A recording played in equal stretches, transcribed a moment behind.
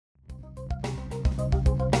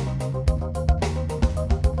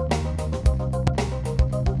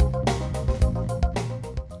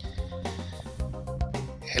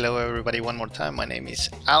Hello everybody, one more time. My name is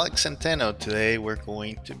Alex Centeno. Today we're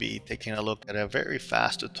going to be taking a look at a very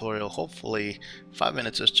fast tutorial, hopefully 5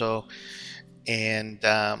 minutes or so, and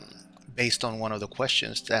based on one of the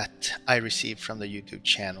questions that I received from the YouTube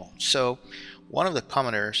channel. So one of the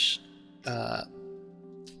commenters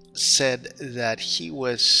said that he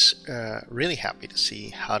was really happy to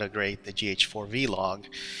see how to grade the GH4 vlog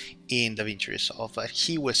in DaVinci Resolve, but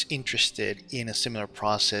he was interested in a similar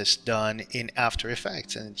process done in After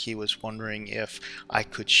Effects, and he was wondering if I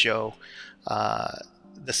could show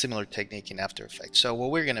the similar technique in After Effects. So what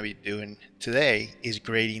we're going to be doing today is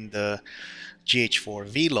grading the GH4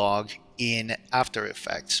 vlog in After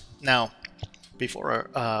Effects. Now, before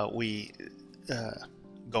we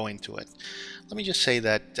go into it, let me just say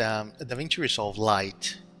that DaVinci Resolve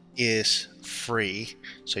Lite is free,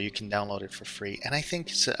 so you can download it for free, and I think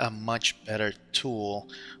it's a much better tool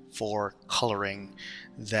for coloring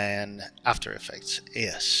than After Effects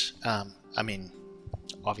is. I mean,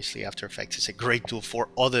 obviously After Effects is a great tool for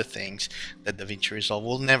other things that DaVinci Resolve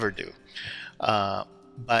will never do,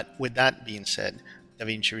 but with that being said,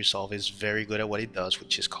 DaVinci Resolve is very good at what it does,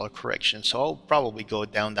 which is color correction, so I'll probably go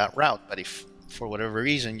down that route. But if for whatever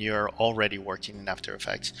reason you're already working in After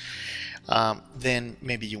Effects, then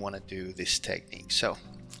maybe you want to do this technique. So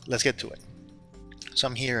let's get to it. So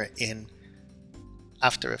I'm here in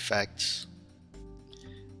After Effects.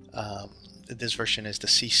 This version is the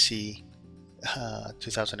CC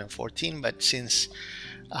 2014, but since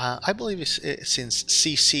I believe since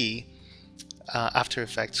CC After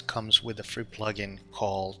Effects comes with a free plugin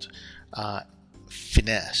called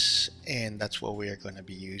Finesse, and that's what we are going to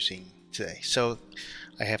be using today. So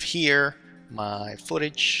I have here my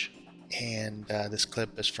footage, and this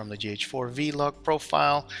clip is from the GH4 vlog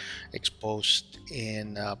profile exposed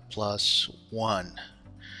in +1,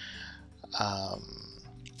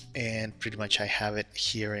 and pretty much I have it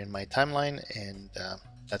here in my timeline, and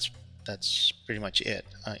that's pretty much it.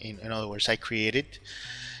 In other words, I created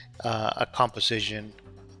a composition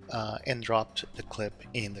and dropped the clip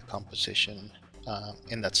in the composition,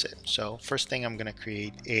 and that's it. So first thing, I'm going to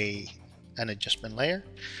create an adjustment layer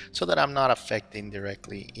so that I'm not affecting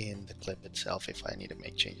directly in the clip itself. If I need to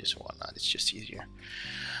make changes or whatnot, it's just easier.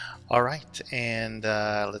 Alright, and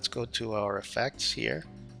let's go to our effects here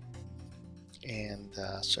and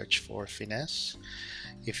search for Finesse.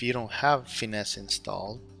 If you don't have Finesse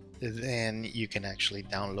installed, then you can actually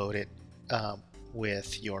download it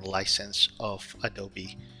with your license of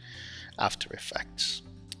Adobe After Effects.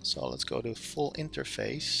 So let's go to full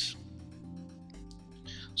interface.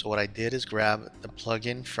 So what I did is grab the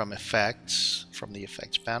plugin from effects, from the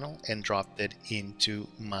effects panel, and dropped it into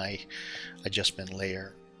my adjustment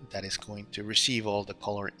layer that is going to receive all the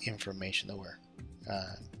color information that we're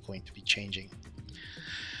going to be changing.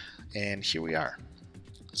 And here we are.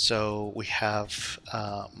 So we have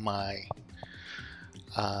my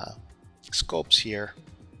scopes here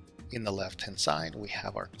in the left hand side. We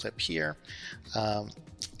have our clip here,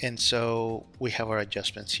 and so we have our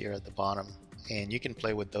adjustments here at the bottom, and you can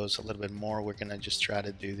play with those a little bit more. We're gonna just try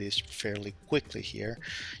to do this fairly quickly here.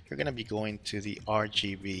 You're gonna be going to the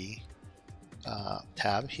RGB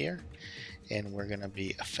tab here, and we're gonna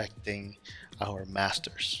be affecting our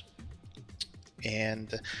masters.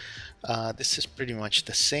 And this is pretty much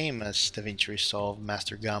the same as DaVinci Resolve,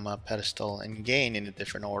 master, gamma, pedestal, and gain in a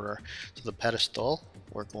different order. So the pedestal,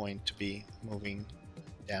 we're going to be moving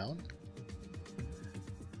down,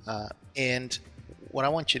 and what I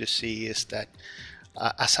want you to see is that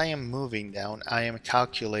as I am moving down, I am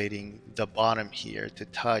calculating the bottom here to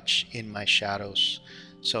touch in my shadows.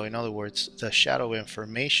 So in other words, the shadow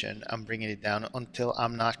information, I'm bringing it down until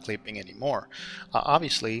I'm not clipping anymore.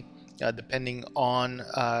 Obviously, depending on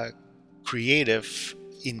creative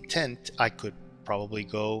intent, I could probably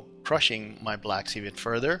go crushing my blacks even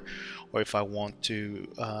further, or if I want to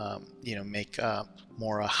make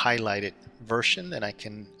more a highlighted version, then I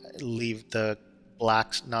can leave the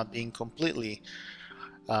blacks not being completely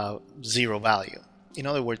zero value. In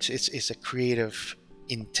other words, it's a creative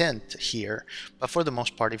intent here, but for the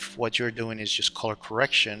most part, if what you're doing is just color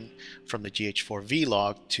correction from the GH4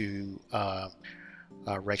 vlog to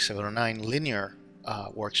Rec 709 linear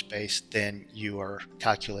workspace, then you are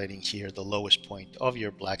calculating here the lowest point of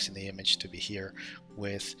your blacks in the image to be here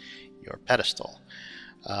with your pedestal.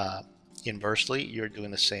 Inversely, you're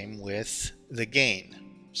doing the same with the gain.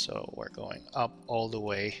 So we're going up all the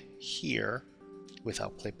way here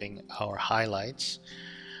without clipping our highlights.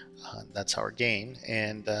 That's our gain,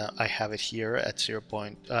 and I have it here at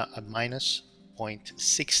minus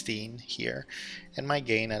 0.16 here, and my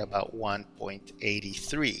gain at about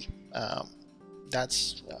 1.83.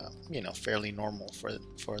 that's you know, fairly normal for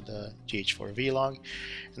the GH4 vlog.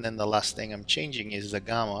 And then the last thing I'm changing is the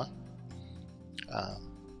gamma,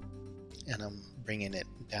 and I'm bringing it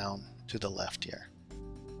down to the left here.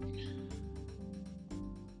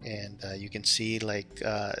 And you can see like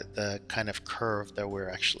the kind of curve that we're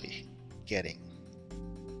actually getting.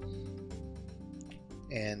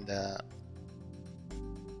 And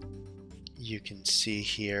you can see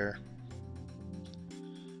here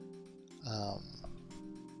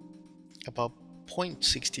about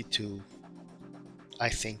 0.62. I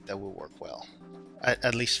think that will work well,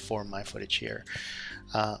 at least for my footage here.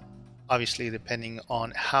 Obviously, depending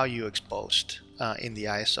on how you exposed in the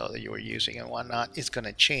ISO that you were using and whatnot, it's going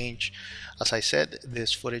to change. As I said,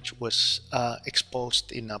 this footage was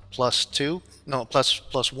exposed in a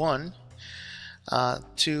 +1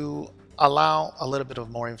 to allow a little bit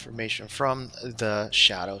of more information from the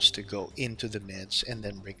shadows to go into the mids and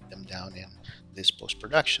then bring them down in this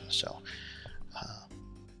post-production.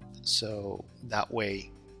 So that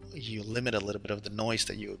way you limit a little bit of the noise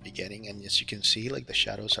that you would be getting, and as you can see, like the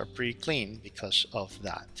shadows are pretty clean because of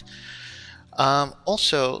that.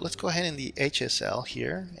 Also, let's go ahead in the HSL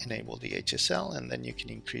here, enable the HSL, and then you can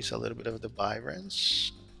increase a little bit of the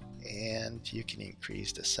vibrance, and you can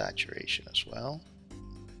increase the saturation as well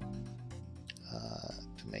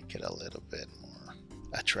to make it a little bit more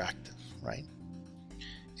attractive, right?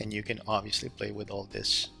 And you can obviously play with all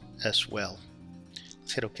this as well.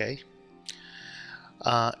 Let's hit OK.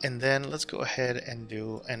 And then let's go ahead and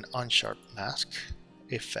do an unsharp mask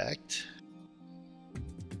effect.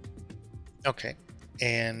 Okay,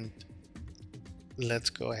 and let's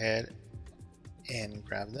go ahead and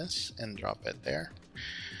grab this and drop it there.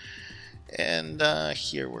 And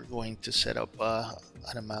here we're going to set up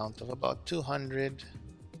an amount of about 200.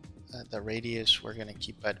 The radius we're going to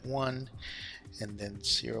keep at 1, and then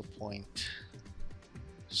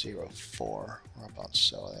 0.04, or about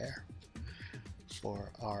so there,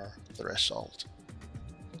 for our threshold.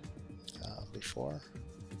 Before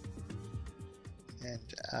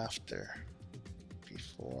and after,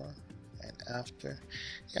 before and after.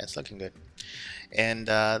 Yeah, it's looking good. And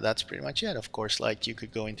that's pretty much it. Of course, like, you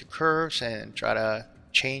could go into curves and try to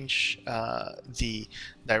change the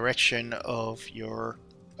direction of your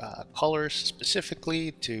colors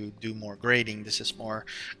specifically to do more grading. This is more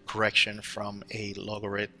correction from a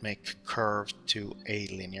logarithmic curve to a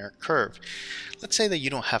linear curve. Let's say that you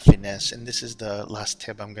don't have finesse, and this is the last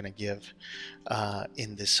tip I'm going to give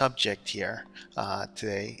in this subject here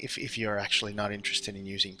today, if you're actually not interested in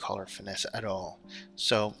using color finesse at all.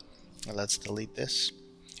 So let's delete this,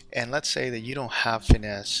 and let's say that you don't have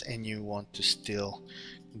finesse and you want to still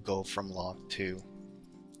go from log to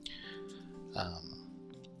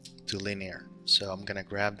linear. So I'm gonna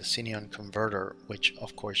grab the Centeno converter, which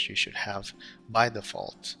of course you should have by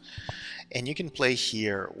default, and you can play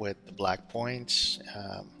here with the black points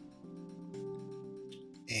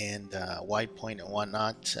and white point and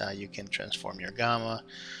whatnot. You can transform your gamma,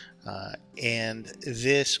 and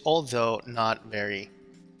this, although not very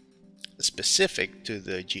specific to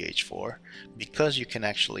the GH4, because you can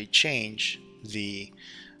actually change the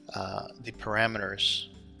parameters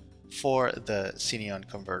for the Centeno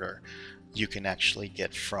converter, you can actually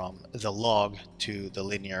get from the log to the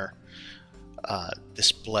linear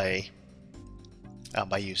display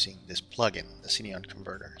by using this plugin, the Centeno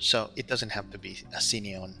converter. So it doesn't have to be a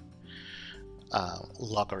Centeno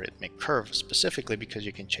logarithmic curve specifically, because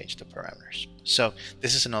you can change the parameters. So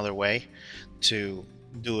this is another way to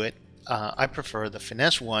do it. I prefer the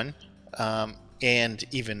finesse one, and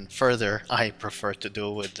even further, I prefer to do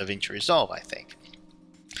it with DaVinci Resolve, I think.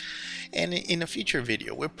 And in a future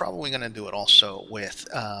video, we're probably going to do it also with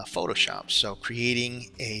Photoshop. So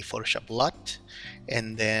creating a Photoshop LUT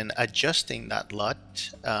and then adjusting that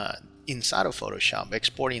LUT inside of Photoshop,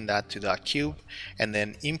 exporting that to .cube, and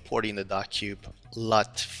then importing the .cube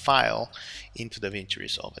LUT file into DaVinci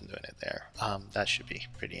Resolve and doing it there. That should be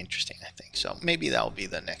pretty interesting, I think. So maybe that will be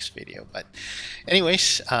the next video. But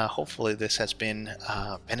anyways, hopefully this has been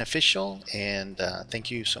beneficial, and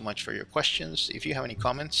thank you so much for your questions. If you have any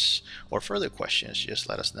comments or further questions, just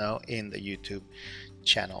let us know in the YouTube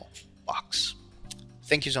channel box.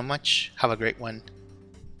 Thank you so much. Have a great one.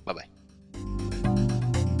 Bye-bye.